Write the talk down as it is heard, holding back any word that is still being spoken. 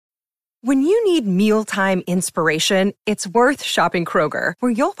When you need mealtime inspiration, it's worth shopping Kroger,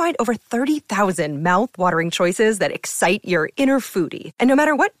 where you'll find over 30,000 mouth-watering choices that excite your inner foodie. And no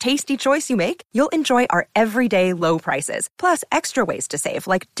matter what tasty choice you make, you'll enjoy our everyday low prices, plus extra ways to save,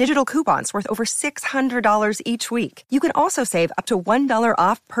 like digital coupons worth over $600 each week. You can also save up to $1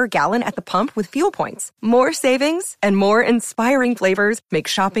 off per gallon at the pump with fuel points. More savings and more inspiring flavors make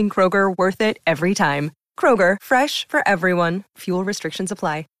shopping Kroger worth it every time. Kroger, fresh for everyone. Fuel restrictions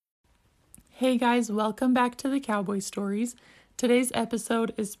apply. Hey guys, welcome back to the Cowboy Stories. Today's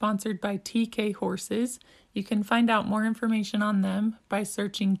episode is sponsored by TK Horses. You can find out more information on them by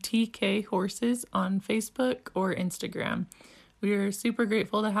searching TK Horses on Facebook or Instagram. We are super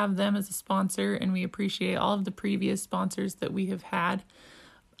grateful to have them as a sponsor, and we appreciate all of the previous sponsors that we have had.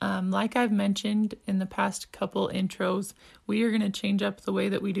 Like I've mentioned in the past couple intros, we are going to change up the way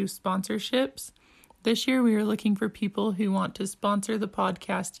that we do sponsorships. This year we are looking for people who want to sponsor the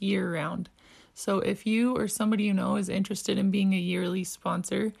podcast year-round. So if you or somebody you know is interested in being a yearly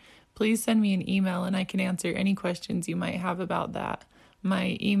sponsor, please send me an email and I can answer any questions you might have about that.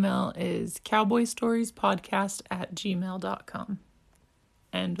 My email is cowboystoriespodcast@gmail.com.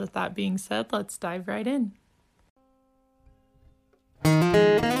 And with that being said, let's dive right in.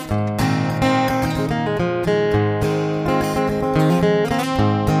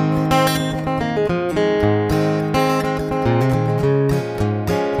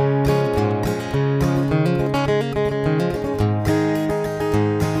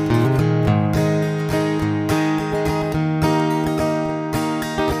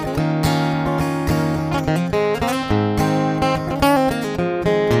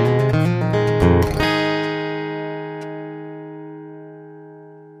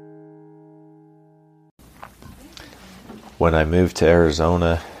 When I moved to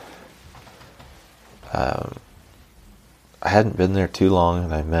Arizona, I hadn't been there too long,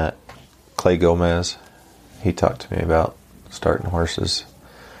 and I met Clay Gomez. He talked to me about starting horses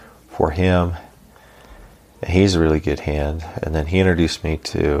for him. And he's a really good hand. And then he introduced me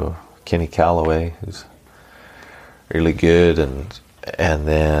to Kenny Calloway, who's really good. And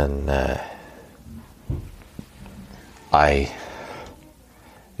then I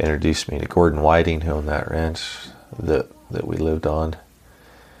introduced me to Gordon Whiting, who owned that ranch that we lived on.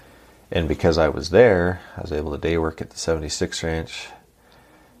 And because I was there, I was able to day work at the 76 ranch.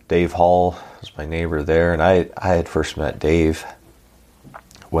 Dave Hall was my neighbor there, and I had first met Dave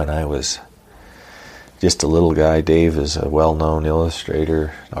when I was just a little guy. Dave is a well-known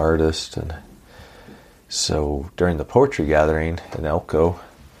illustrator, artist, and so during the poetry gathering in Elko,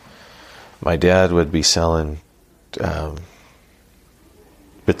 my dad would be selling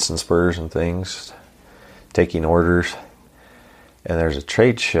bits and spurs and things, taking orders, and there's a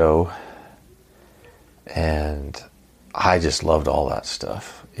trade show, and I just loved all that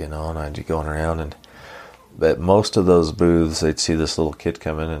stuff, and I'd be going around, but most of those booths, they'd see this little kid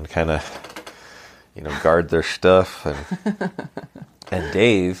come in and kind of, guard their stuff, and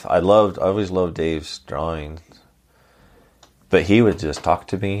Dave, I always loved Dave's drawings, but he would just talk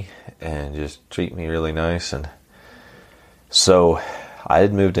to me and just treat me really nice, and so I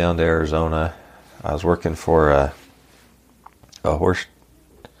had moved down to Arizona. I was working for a horse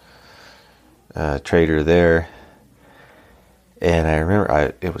trader there, and I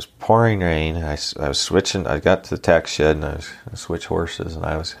remember it was pouring rain. I was switching. I got to the tack shed and I was going to switch horses, and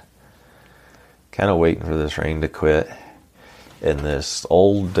I was kind of waiting for this rain to quit. And this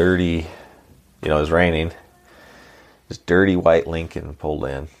old dirty, it was raining. This dirty white Lincoln pulled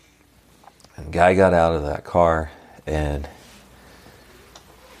in, and the guy got out of that car, and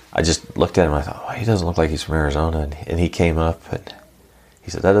I just looked at him and I thought, he doesn't look like he's from Arizona. And he came up and he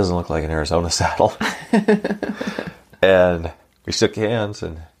said, that doesn't look like an Arizona saddle. And we shook hands,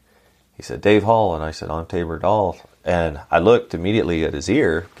 and he said, Dave Hall. And I said, I'm Tabor Dahl. And I looked immediately at his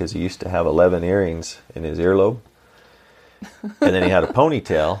ear, because he used to have 11 earrings in his earlobe. And then he had a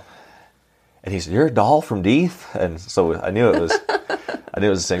ponytail. And he said, you're a Dahl from Deeth? And so I knew it was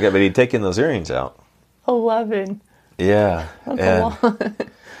the same guy, but he'd taken those earrings out. 11. Yeah. That's a lot.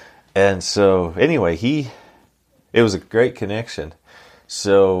 And so, anyway, it was a great connection.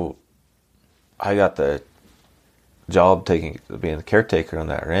 So, I got the job being the caretaker on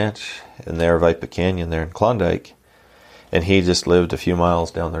that ranch in the Aravaipa Canyon there in Klondike. And he just lived a few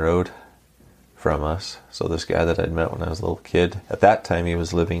miles down the road from us. So, this guy that I'd met when I was a little kid, at that time he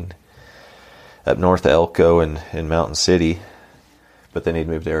was living up north of Elko in Mountain City. But then he'd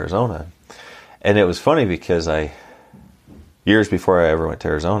moved to Arizona. And it was funny because years before I ever went to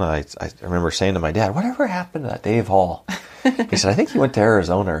Arizona, I remember saying to my dad, whatever happened to that Dave Hall? He said, I think he went to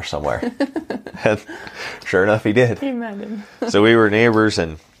Arizona or somewhere. And sure enough, he did. Imagine. So we were neighbors,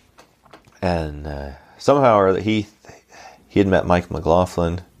 and And somehow or other, he had met Mike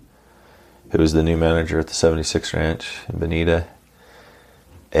McLaughlin, who was the new manager at the 76 Ranch in Bonita,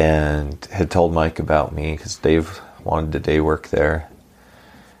 and had told Mike about me because Dave wanted to day work there.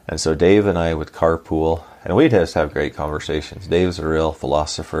 And so Dave and I would carpool, and we'd just have great conversations. Dave's a real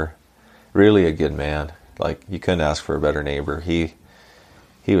philosopher, really a good man. Like, you couldn't ask for a better neighbor. He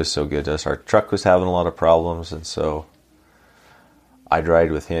was so good to us. Our truck was having a lot of problems, and so I'd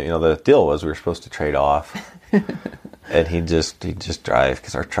ride with him. You know, the deal was we were supposed to trade off, and he'd just drive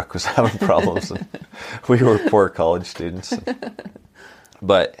because our truck was having problems. And we were poor college students.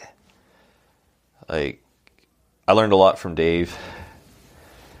 But, like, I learned a lot from Dave,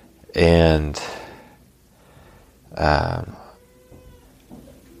 and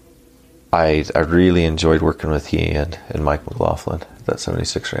I really enjoyed working with he and Mike McLaughlin at that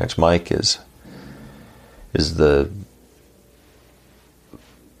 76 Ranch. Mike is the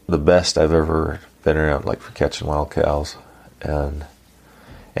best I've ever been around, like, for catching wild cows and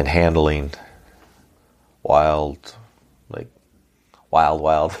handling wild,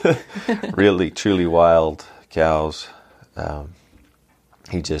 really truly wild cows.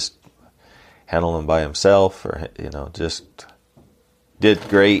 He just handled them by himself, or, you know, just did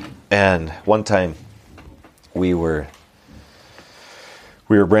great. And one time we were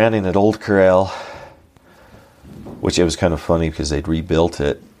branding at Old Corral, which it was kind of funny because they'd rebuilt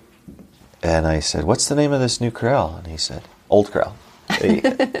it. And I said, "What's the name of this new corral?" And he said, "Old Corral."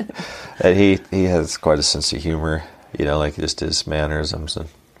 And he has quite a sense of humor, you know, like just his mannerisms.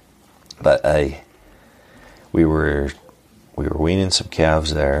 But we were weaning some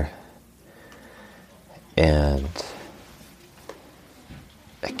calves there, and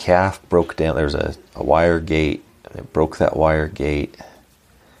a calf broke down. There was a wire gate, and it broke that wire gate.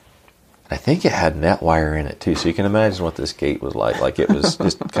 I think it had net wire in it too, so you can imagine what this gate was like. Like, it was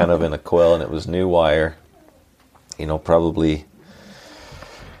just kind of in a coil, and it was new wire, you know, probably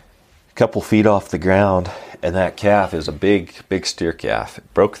a couple feet off the ground. And that calf is a big steer calf.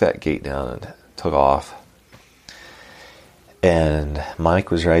 It broke that gate down and took off. And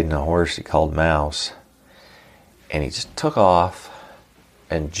Mike was riding a horse he called Mouse, and he just took off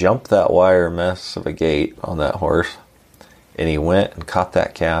and jumped that wire mess of a gate on that horse, and he went and caught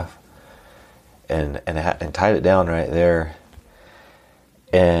that calf and tied it down right there.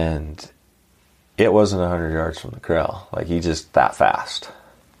 And it wasn't 100 yards from the corral. Like, he just that fast.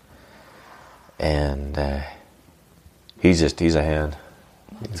 And he's a hand.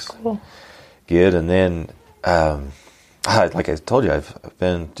 He's cool. Good. And then, like I told you, I've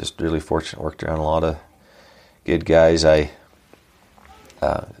been just really fortunate. Worked around a lot of good guys. When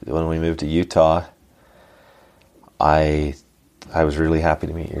we moved to Utah, I was really happy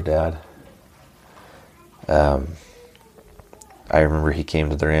to meet your dad. I remember he came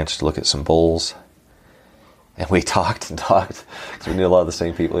to the ranch to look at some bulls, and we talked because we knew a lot of the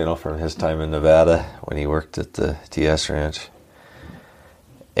same people, you know, from his time in Nevada when he worked at the TS Ranch.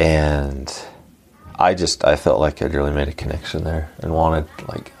 And I felt like I'd really made a connection there, and I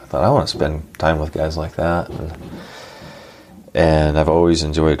thought, I want to spend time with guys like that. And I've always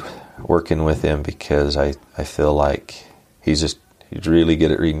enjoyed working with him because I feel like he's really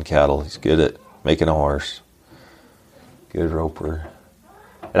good at reading cattle. He's good at making a horse, good roper.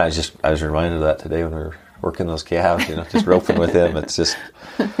 And I was reminded of that today when we were working those calves, you know, just roping with him. It's just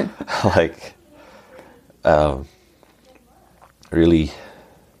like really,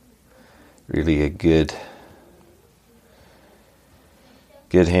 really a good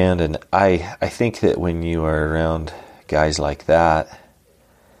hand. And I think that when you are around guys like that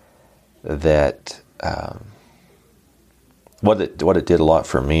what it did a lot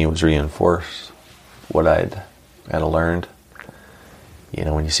for me was reinforce what I'd kind of learned. You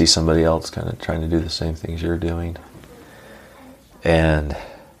know, when you see somebody else kind of trying to do the same things you're doing. And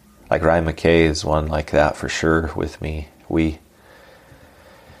like Ryan McKay is one like that for sure with me.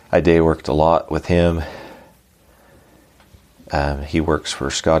 I day worked a lot with him. He works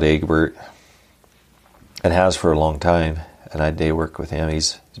for Scott Egbert and has for a long time. And I day work with him.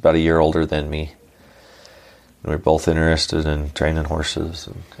 He's about a year older than me. And we're both interested in training horses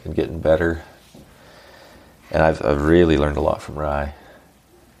and getting better. And I've really learned a lot from Rye.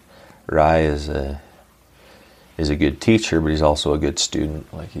 Rye is a good teacher, but he's also a good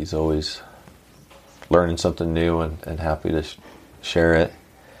student. Like, he's always learning something new and happy to share it.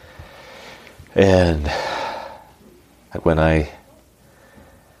 And when I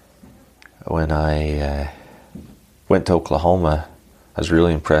went to Oklahoma, I was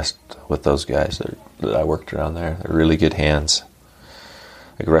really impressed with those guys that I worked around there. They're really good hands.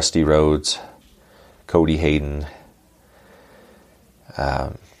 Like Rusty Rhodes, Cody Hayden,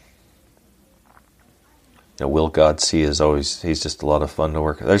 Will Godsey is always, he's just a lot of fun to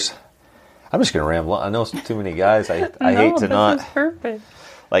work with. I'm just going to ramble on. I know too many guys. I hate to not. This is perfect.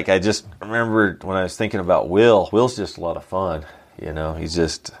 Like, I just remembered when I was thinking about Will's just a lot of fun.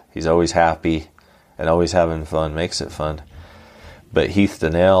 He's always happy and always having fun, makes it fun. But Heath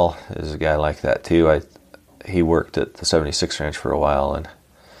Donnell is a guy like that too. He worked at the 76 Ranch for a while, and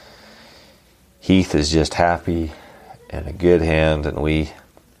Heath is just happy and a good hand, and we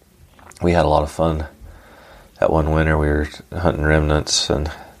had a lot of fun. That one winter we were hunting remnants,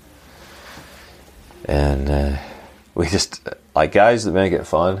 and we just, like, guys that make it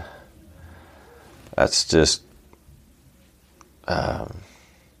fun, that's just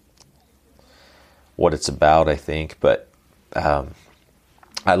what it's about, I think. But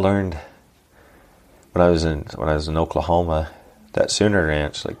I learned when I was in Oklahoma, that Sooner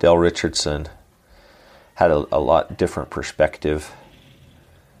Ranch, like Del Richardson had a lot different perspective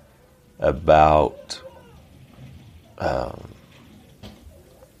about, I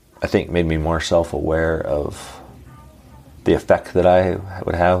think made me more self-aware of the effect that I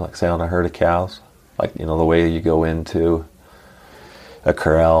would have, like, say, on a herd of cows. Like, the way you go into a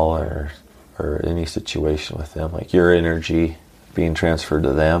corral or any situation with them, like your energy being transferred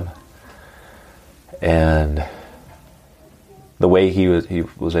to them. And the way he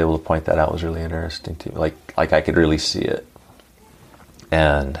was able to point that out was really interesting to me. Like I could really see it.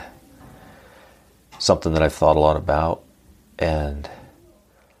 And something that I've thought a lot about. And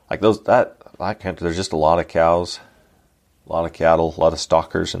like that country, there's just a lot of cows, a lot of cattle, a lot of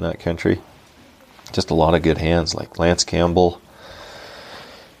stockers in that country. Just a lot of good hands, like Lance Campbell.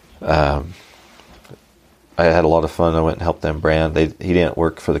 I had a lot of fun. I went and helped them brand. He didn't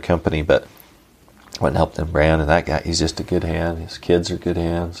work for the company, but went and helped them brand. And that guy, he's just a good hand. His kids are good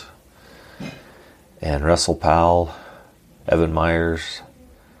hands. And Russell Powell, Evan Myers,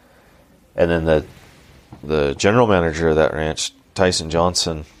 and then the general manager of that ranch, Tyson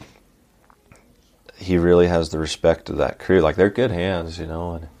Johnson. He really has the respect of that crew. Like, they're good hands,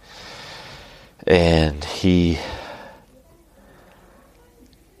 and he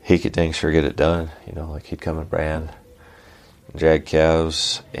could dang sure get it done. Like, he'd come and brand and jag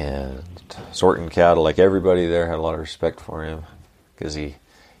calves and sorting cattle. Like, everybody there had a lot of respect for him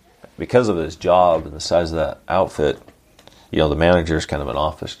because of his job and the size of that outfit. The manager's kind of an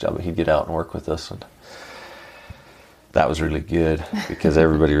office job, but he'd get out and work with us, and that was really good because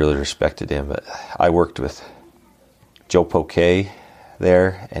everybody really respected him. But I worked with Joe Poquet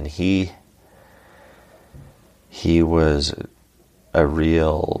there, and he was a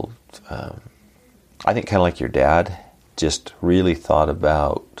real, I think, kind of like your dad, just really thought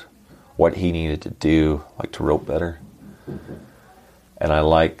about what he needed to do, like, to rope better. And I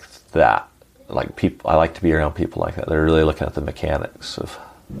like that. I like to be around people like that. They're really looking at the mechanics of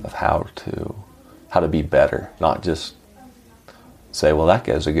how to be better, not just say, well, that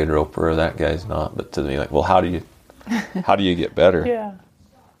guy's a good roper or that guy's not, but to me, like, well, how do you get better? Yeah.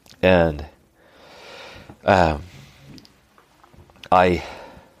 And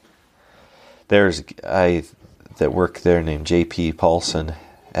there's a guy that worked there named J.P. Paulson,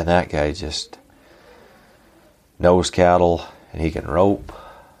 and that guy just knows cattle, and he can rope.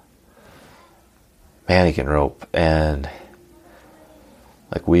 Man, he can rope. And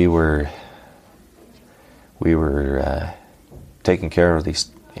like, we were taking care of these,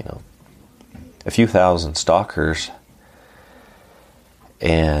 a few thousand stockers,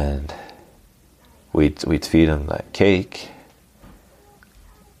 and we'd feed them that cake,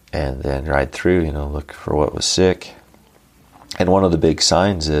 and then ride through, look for what was sick. And one of the big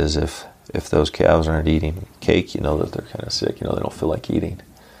signs is if those cows aren't eating cake, that they're kind of sick. They don't feel like eating.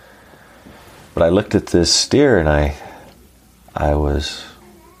 But I looked at this steer, and I was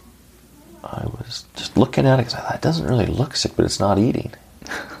just looking at it because I thought, it doesn't really look sick, but it's not eating.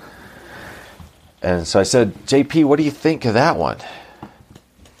 And so I said, JP, what do you think of that one?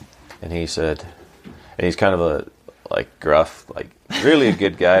 And he said, and he's kind of a, like, gruff, like, really a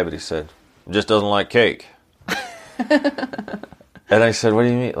good guy, but he said, just doesn't like cake. And I said, what do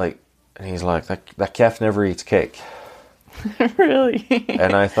you mean? Like, and he's like, that calf never eats cake. Really?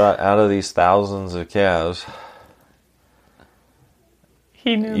 And I thought, out of these thousands of calves,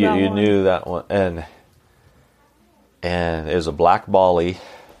 he knew you that one. knew that one. And it was a black Bolly.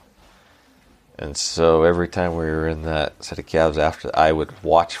 And so every time we were in that set of calves after, I would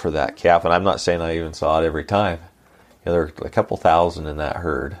watch for that calf. And I'm not saying I even saw it every time. There were a couple thousand in that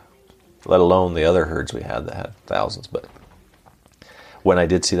herd, let alone the other herds we had that had thousands. But when I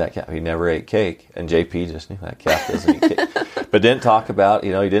did see that calf, he never ate cake. And JP just knew that calf doesn't eat cake. But didn't talk about, he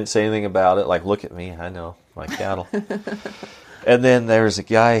didn't say anything about it. Like, look at me, I know my cattle. And then there was a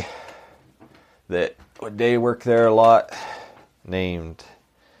guy that a day worked there a lot, named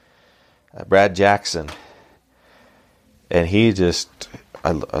Brad Jackson. And he just,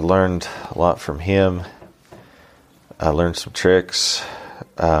 I learned a lot from him. I learned some tricks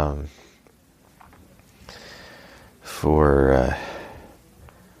for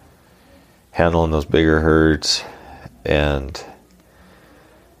handling those bigger herds. And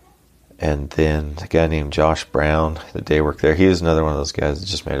then a guy named Josh Brown, the day worked there, he was another one of those guys that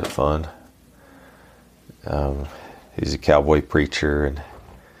just made it fun. He's a cowboy preacher and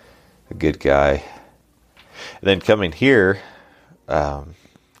a good guy. And then coming here,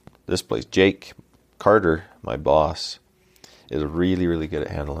 this place, Jake Carter, my boss, is really, really good at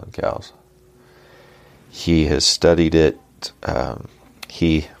handling cows. He has studied it.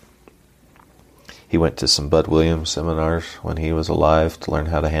 He went to some Bud Williams seminars when he was alive to learn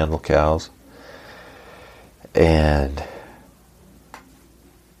how to handle cows. And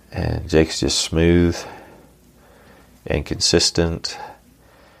Jake's just smooth and consistent.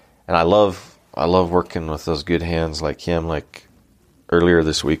 And I love working with those good hands like him. Like earlier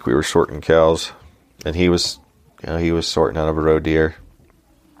this week, we were sorting cows, and he was sorting out of a roe deer,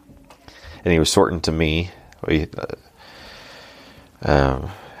 and he was sorting to me. We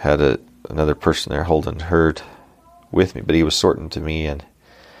had another person there holding herd with me, but he was sorting to me, and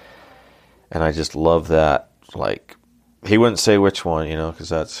I just love that. Like, he wouldn't say which one,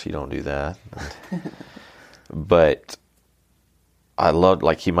 because you don't do that. But I loved,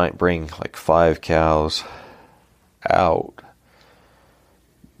 like, he might bring like 5 cows out,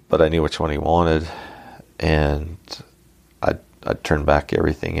 but I knew which one he wanted, and I'd turn back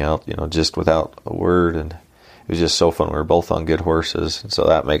everything out, just without a word. And it was just so fun. We were both on good horses, and so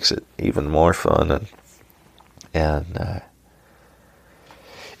that makes it even more fun. And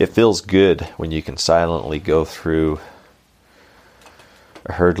it feels good when you can silently go through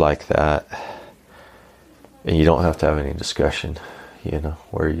a herd like that, and you don't have to have any discussion,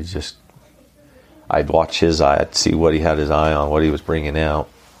 where you just, I'd watch his eye, I'd see what he had his eye on, what he was bringing out,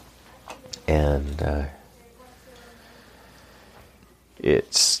 and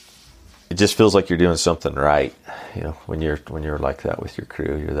it just feels like you're doing something right, when you're like that with your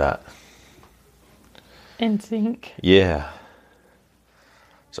crew. You're that in sync. Yeah.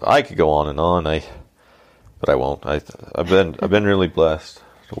 So I could go on and on, but I won't. I've been really blessed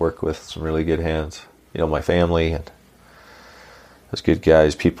to work with some really good hands. My family and those good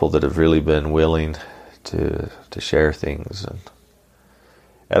guys, people that have really been willing to share things,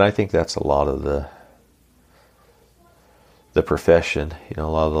 and I think that's a lot of the profession. A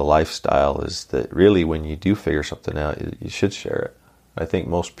lot of the lifestyle is that really when you do figure something out, you should share it. I think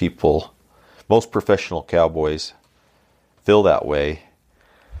most professional cowboys feel that way,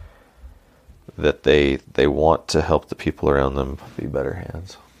 that they want to help the people around them be better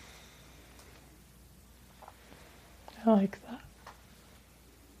hands. I like that.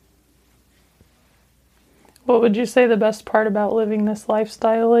 What would you say the best part about living this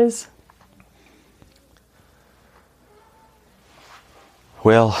lifestyle is?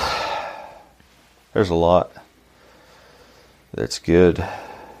 Well, there's a lot that's good,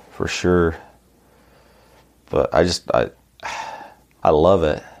 for sure. But I love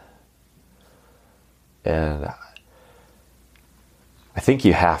it. And I think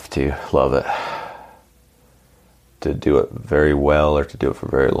you have to love it to do it very well, or to do it for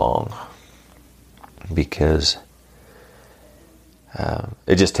very long, because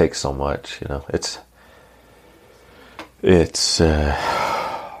it just takes so much.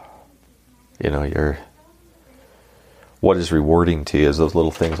 What is rewarding to you is those little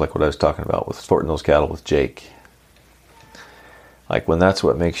things, like what I was talking about with sorting those cattle with Jake. Like, when that's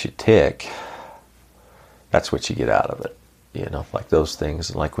what makes you tick, that's what you get out of it. Like those things.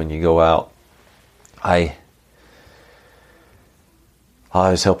 And like when you go out, I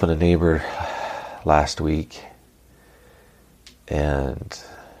was helping a neighbor last week, and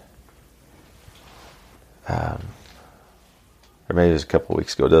or maybe it was a couple of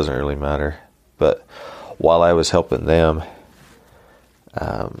weeks ago, it doesn't really matter. But while I was helping them,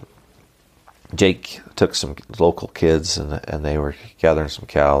 Jake took some local kids, and they were gathering some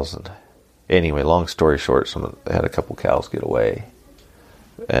cows. And anyway, long story short, they had a couple cows get away,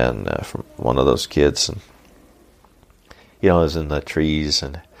 and from one of those kids, and it was in the trees.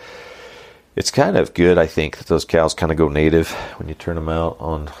 And it's kind of good, I think, that those cows kind of go native when you turn them out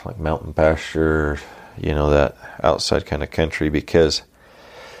on like mountain pasture, that outside kind of country, because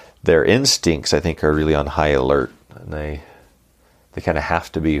their instincts, I think, are really on high alert, and they kind of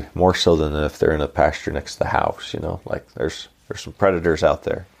have to be, more so than if they're in a pasture next to the house. Like there's some predators out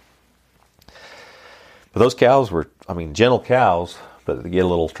there. But those cows were, gentle cows, but they get a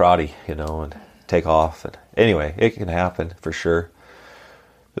little trotty, and take off. And anyway, it can happen for sure.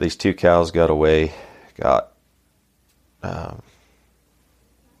 But these 2 cows got away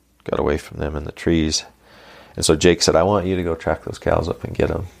from them in the trees. And so Jake said, I want you to go track those cows up and get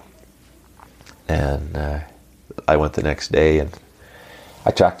them. And I went the next day, and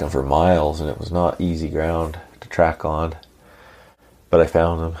I tracked them for miles, and it was not easy ground to track on. But I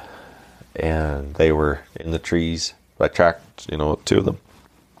found them, and they were in the trees. I tracked, 2 of them.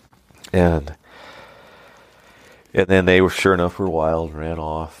 And then they were, sure enough, were wild, ran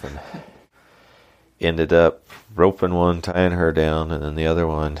off, and ended up roping one, tying her down, and then the other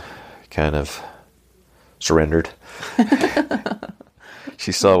one kind of surrendered.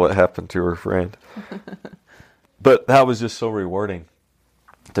 She saw what happened to her friend. But that was just so rewarding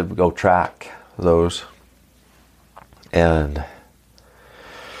to go track those and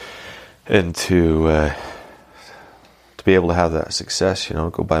to be able to have that success,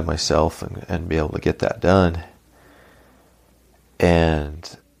 go by myself and be able to get that done.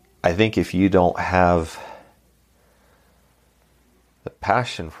 And I think if you don't have the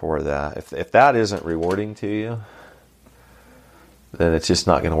passion for that, if that isn't rewarding to you, then it's just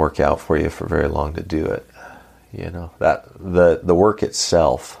not going to work out for you for very long to do it. That the work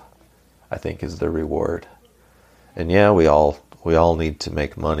itself, I think, is the reward. And yeah, we all need to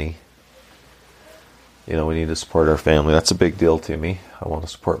make money. We need to support our family. That's a big deal to me. I want to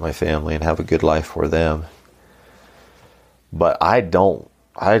support my family and have a good life for them. But I don't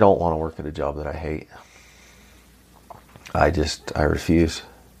want to work at a job that I hate. I refuse.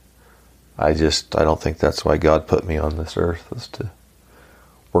 I don't think that's why God put me on this earth, is to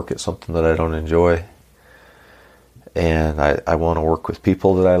work at something that I don't enjoy. And I want to work with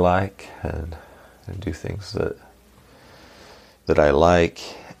people that I like and do things that I like.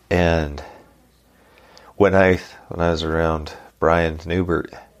 And when I was around Brian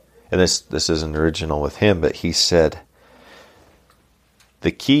Newbert, and this isn't original with him, but he said,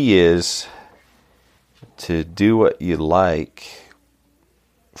 the key is to do what you like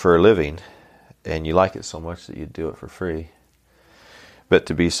for a living, and you like it so much that you do it for free, but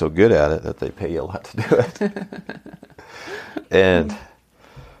to be so good at it that they pay you a lot to do it. And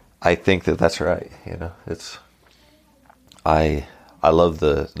I think that's right. I love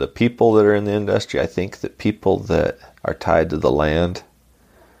the people that are in the industry. I think that people that are tied to the land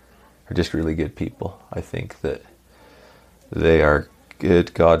are just really good people. I think that they are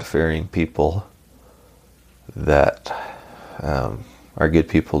good, God-fearing people that are good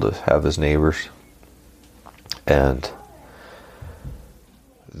people to have as neighbors. And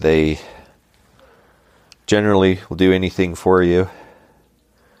they generally will do anything for you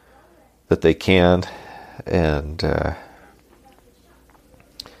that they can. And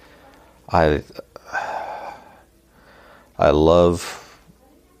I love,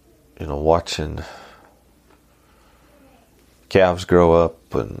 watching calves grow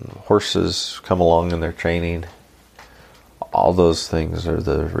up and horses come along in their training. All those things are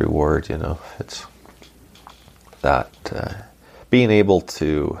the reward, It's that being able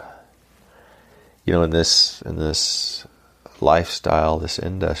to, in this lifestyle, this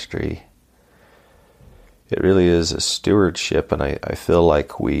industry, it really is a stewardship, and I feel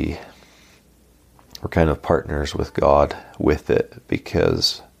like we're kind of partners with God with it,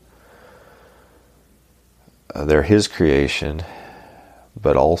 because they're His creation,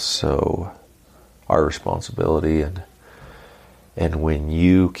 but also our responsibility. And when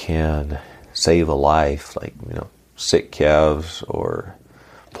you can save a life, like sick calves, or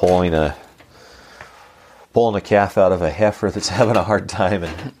pulling a calf out of a heifer that's having a hard time,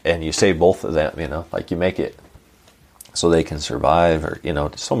 and you save both of them, like you make it so they can survive, or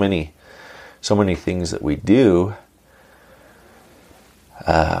so many things that we do.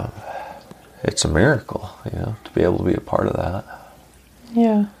 It's a miracle, to be able to be a part of that.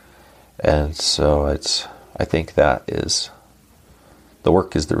 Yeah. And so I think that is, the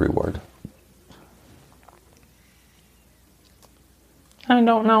work is the reward. I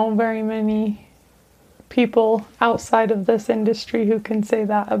don't know very many people outside of this industry who can say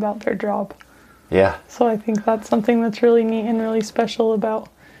that about their job. Yeah. So I think that's something that's really neat and really special about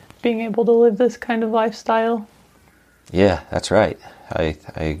being able to live this kind of lifestyle. Yeah, that's right. I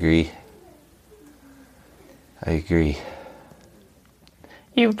agree.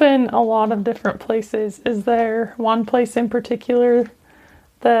 You've been a lot of different places. Is there one place in particular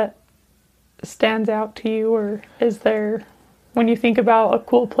that stands out to you, or is there, when you think about a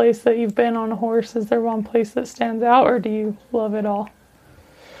cool place that you've been on a horse, is there one place that stands out, or do you love it all?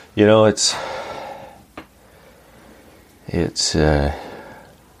 It's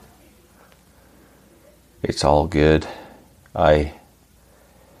all good.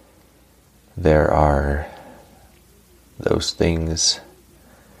 there are those things,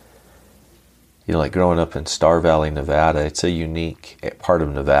 like growing up in Star Valley, Nevada. It's a unique part of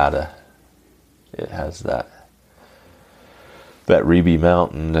Nevada. It has that Reby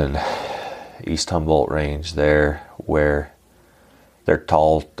Mountain and East Humboldt Range there, where they're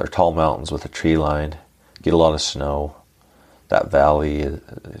tall mountains with a tree line, get a lot of snow. That valley is,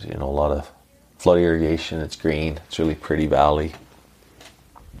 a lot of flood irrigation. It's green. It's a really pretty valley.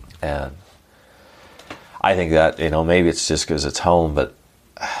 And I think that, maybe it's just because it's home, but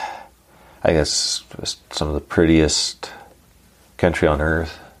I guess it's some of the prettiest country on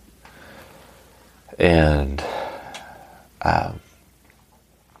earth. And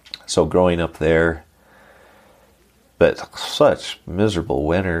so growing up there, but such miserable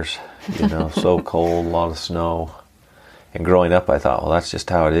winters, so cold, a lot of snow. And growing up, I thought, well, that's just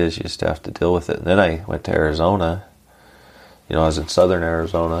how it is. You just have to deal with it. And then I went to Arizona. I was in southern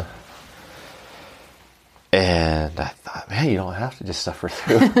Arizona. And I thought, man, you don't have to just suffer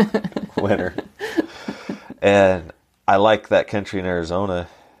through winter. And I like that country in Arizona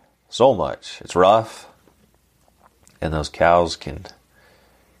so much. It's rough. And those cows can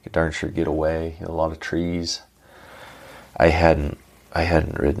darn sure get away. A lot of trees. I hadn't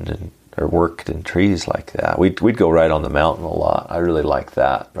ridden or worked in trees like that. We'd go ride on the mountain a lot. I really like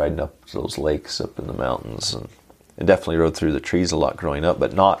that, riding up those lakes up in the mountains, and definitely rode through the trees a lot growing up,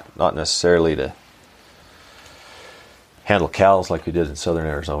 but not necessarily to handle cows like we did in southern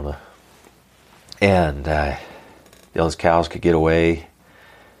Arizona. And those cows could get away,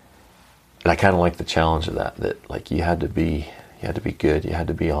 and I kind of like the challenge of that like you had to be good, you had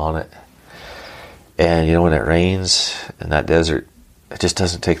to be on it. And when it rains in that desert, it just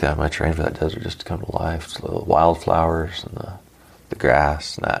doesn't take that much rain for that desert just to come to life. It's the wildflowers and the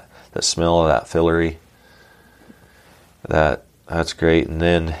grass and the smell of that fillery. That's great. And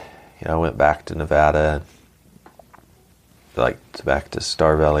then I went back to Nevada, back to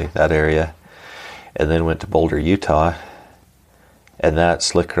Star Valley, that area, and then went to Boulder, Utah, and that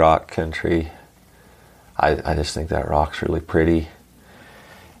slick rock country. I just think that rock's really pretty.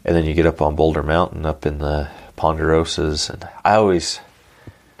 And then you get up on Boulder Mountain, up in the Ponderosas, and I always,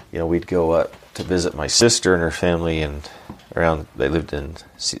 we'd go up to visit my sister and her family, and they lived in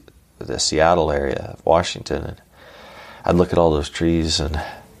the Seattle area of Washington, and I'd look at all those trees, and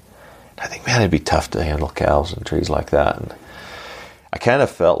I think, man, it'd be tough to handle cows and trees like that. And I kind of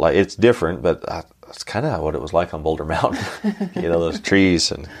felt like it's different, but that's kind of what it was like on Boulder Mountain, those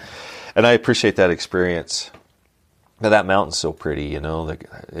trees, and I appreciate that experience. Now that mountain's so pretty,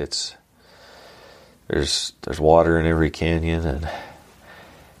 there's water in every canyon,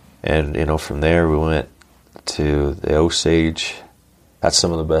 and from there we went to the Osage. That's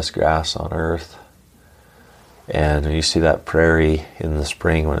some of the best grass on earth. And when you see that prairie in the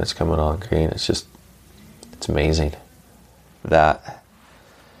spring when it's coming on green, it's amazing. That's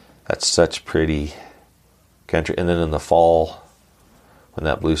such pretty country. And then in the fall, when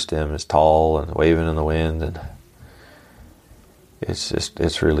that blue stem is tall and waving in the wind, and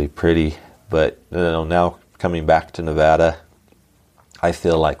it's really pretty. But now coming back to Nevada, I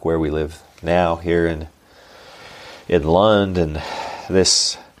feel like where we live now here in Lund and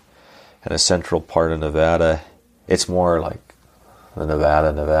this kind of central part of Nevada, it's more like the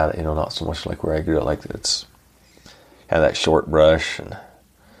Nevada, not so much like where I grew up. Like it's kind of that short brush and a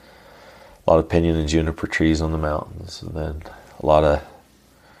lot of pinyon and juniper trees on the mountains, and then a lot of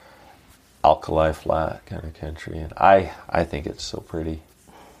alkali flat kind of country. And I think it's so pretty.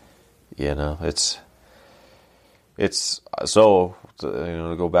 It's so,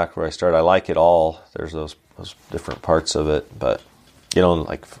 to go back where I started, I like it all. There's those different parts of it, but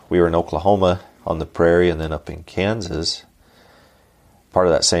like we were in Oklahoma on the prairie, and then up in Kansas, part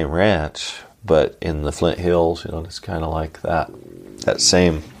of that same ranch, but in the Flint Hills, it's kind of like that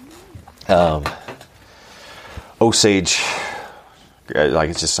same Osage, like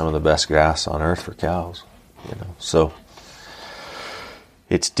it's just some of the best grass on earth for cows, so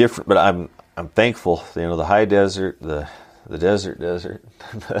it's different. But I'm thankful, the high desert, the desert,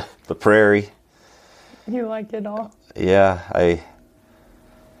 the prairie. You like it all? Yeah,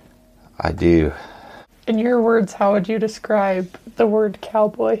 I do. In your words, how would you describe the word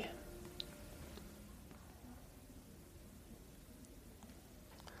cowboy?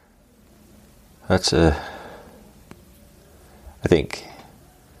 I think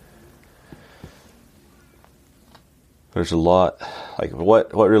there's a lot, like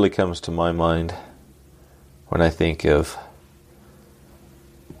what really comes to my mind when I think of,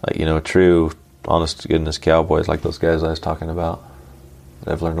 like, true, honest to goodness cowboys, like those guys I was talking about,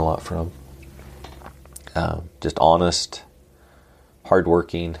 that I've learned a lot from. Just honest,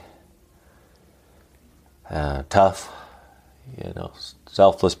 hardworking, tough,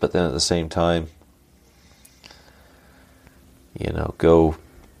 selfless, but then at the same time, go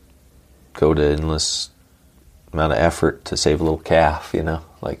to endless amount of effort to save a little calf,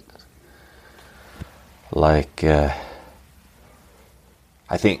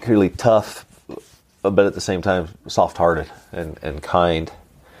 I think really tough, but at the same time soft-hearted and kind,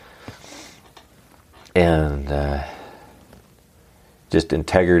 and just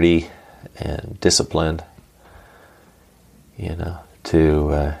integrity and discipline,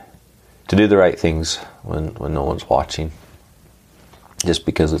 to do the right things when no one's watching, just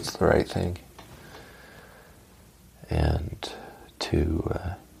because it's the right thing, and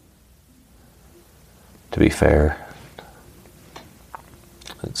to be fair.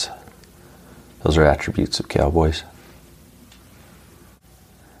 Those are attributes of cowboys.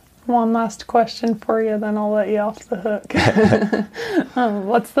 One last question for you, then I'll let you off the hook.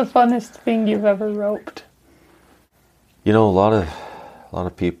 What's the funnest thing you've ever roped? A lot of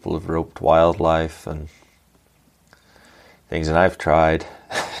people have roped wildlife and things, and I've tried.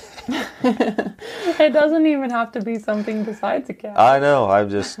 It doesn't even have to be something besides a cow. I know.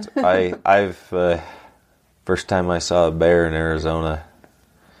 I've first time I saw a bear in Arizona,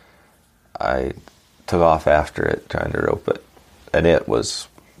 I took off after it trying to rope it, and it was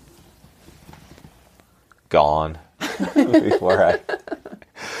gone before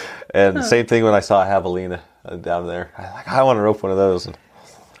and the same thing when I saw a javelina down there. I want to rope one of those, and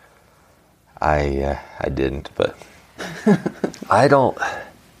I didn't, but I don't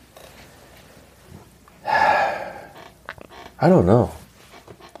know.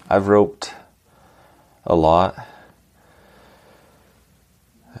 I've roped a lot.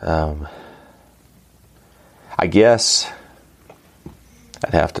 I guess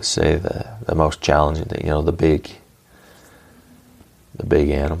I'd have to say the most challenging thing, the big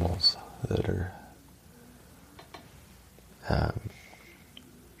animals that are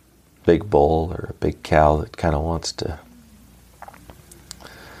big bull or a big cow that kind of wants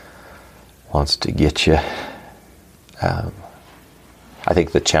to get you. I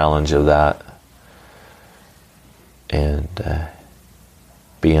think the challenge of that and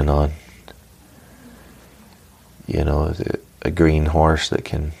being on a green horse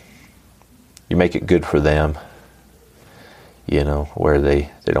that you make it good for them, where they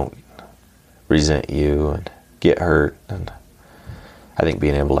don't resent you and get hurt, and I think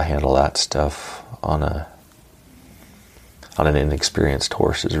being able to handle that stuff on an inexperienced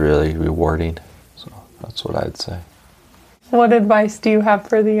horse is really rewarding. So that's what I'd say. What advice do you have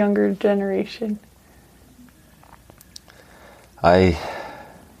for the younger generation? I'm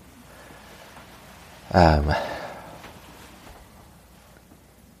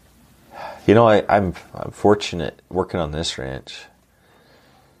fortunate working on this ranch.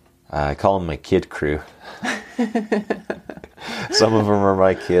 I call them my kid crew. Some of them are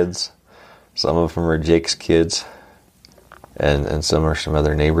my kids. Some of them are Jake's kids. And some are some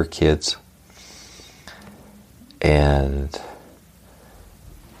other neighbor kids. And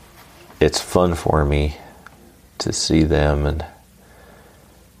it's fun for me to see them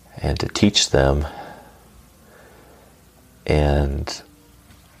and to teach them. And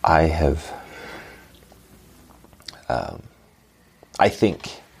I have, I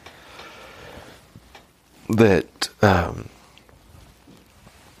think that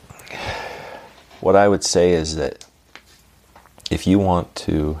what I would say is that if you want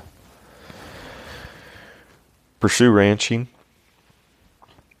to pursue ranching,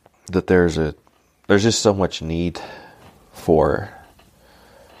 that there's just so much need for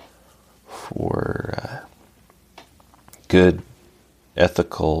good,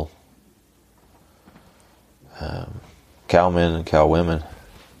 ethical cowmen and cowwomen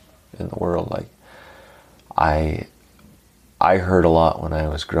in the world. Like I heard a lot when I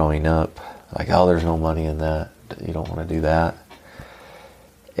was growing up, like, oh, there's no money in that. You don't want to do that.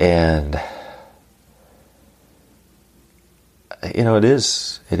 And it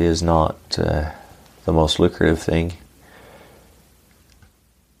is not the most lucrative thing.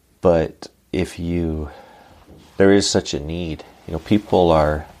 But there is such a need. People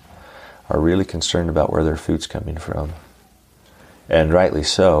are really concerned about where their food's coming from, and rightly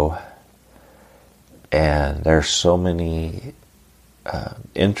so. And there's so many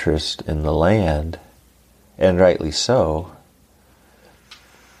interest in the land, and rightly so.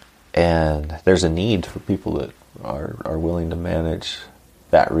 And there's a need for people that are willing to manage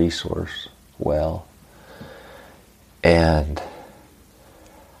that resource well. And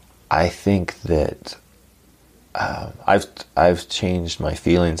I think that I've changed my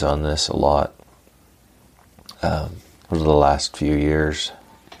feelings on this a lot over the last few years.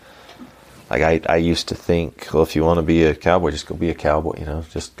 Like I used to think, well, if you want to be a cowboy, just go be a cowboy,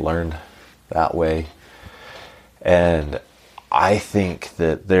 just learn that way. And I think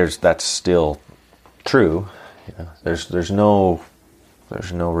that that's still true. There's no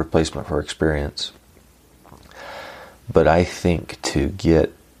replacement for experience. But I think to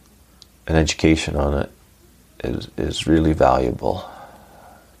get an education on it is really valuable.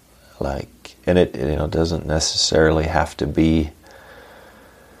 And it doesn't necessarily have to be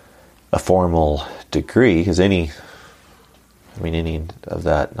a formal degree, because any of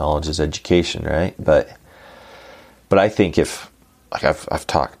that knowledge is education, right? But I think if, like, I've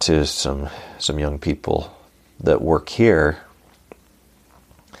talked to some young people that work here,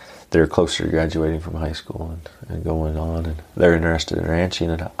 they're closer to graduating from high school and going on, and they're interested in ranching,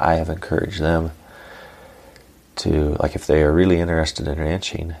 and I have encouraged them to, like, if they are really interested in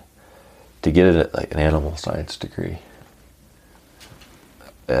ranching, to get it like an animal science degree,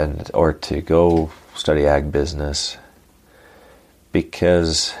 or to go study ag business,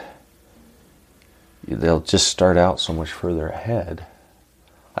 because they'll just start out so much further ahead.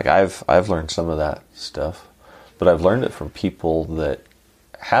 Like I've learned some of that stuff, but I've learned it from people that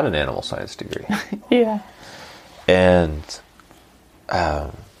had an animal science degree. Yeah. And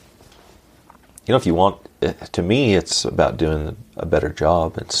if you want, to me, it's about doing a better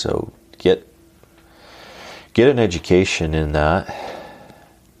job, and so get an education in that.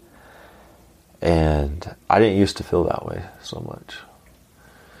 And I didn't used to feel that way so much,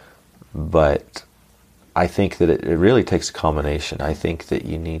 but I think that it really takes a combination. I think that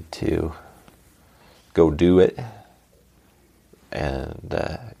you need to go do it, and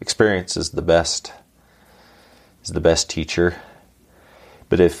experience is the best teacher.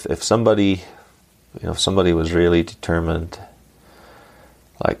 But if somebody was really determined,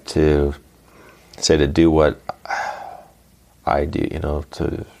 like to do what I do,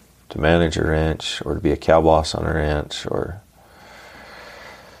 to manage a ranch, or to be a cow boss on a ranch, or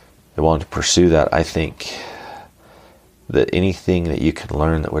they wanted to pursue that, I think that anything that you can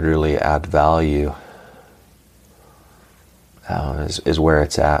learn that would really add value is where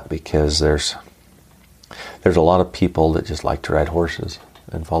it's at, because there's a lot of people that just like to ride horses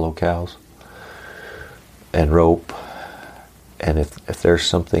and follow cows and rope, and if there's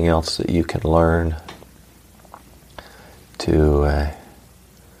something else that you can learn to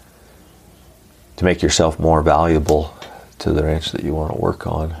make yourself more valuable to the ranch that you want to work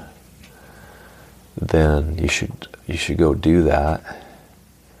on, then you should go do that,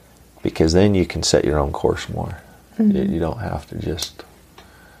 because then you can set your own course more. Mm-hmm. You don't have to just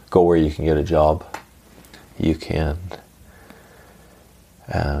go where you can get a job. You can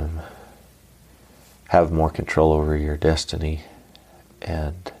have more control over your destiny.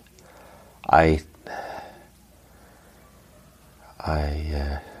 And I've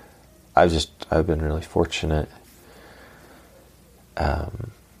been really fortunate. I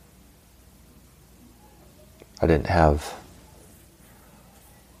didn't have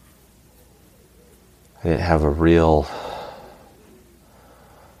a real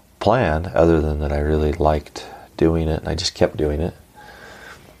plan, other than that I really liked doing it, and I just kept doing it,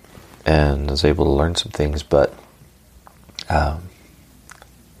 and was able to learn some things. But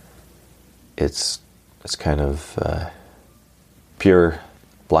it's kind of pure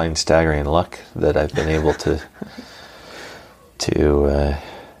blind staggering luck that I've been able to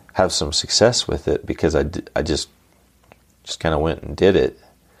have some success with it, because I just kind of went and did it.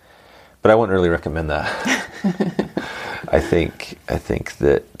 But I wouldn't really recommend that. I think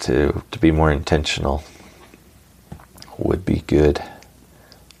that to be more intentional would be good.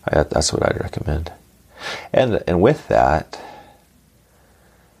 That's what I'd recommend. And with that,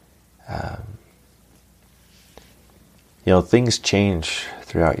 things change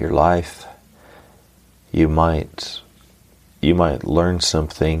throughout your life. You might learn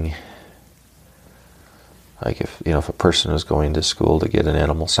something. Like if a person was going to school to get an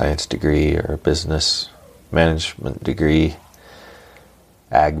animal science degree, or a business management degree,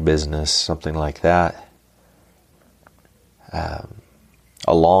 ag business, something like that,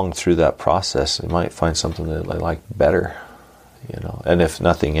 along through that process, they might find something that they like better, and if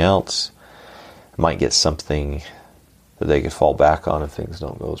nothing else, might get something that they could fall back on if things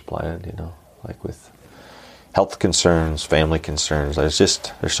don't go as planned, like with health concerns, family concerns. There's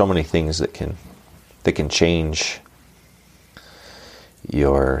so many things that can change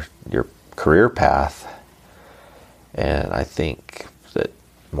your career path, and I think that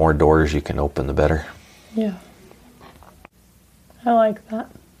more doors you can open, the better. Yeah, I like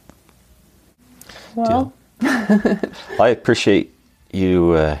that. Well, I appreciate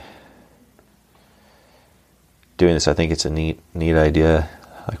you doing this. I think it's a neat idea.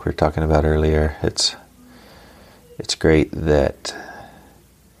 like we were talking about earlier, it's great that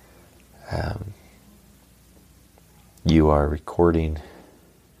you are recording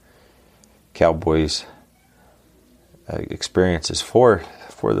cowboys' experiences for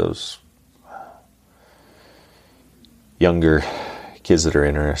those younger kids that are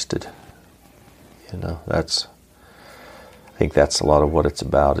interested. I think that's a lot of what it's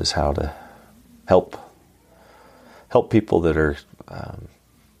about, is how to help people that are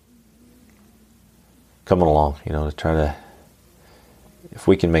coming along, to try to, if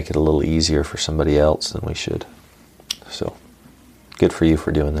we can make it a little easier for somebody else, then we should. So, good for you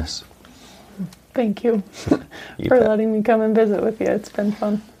for doing this. Thank you, You for bet. letting me come and visit with you. It's been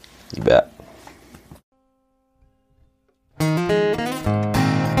fun. You bet.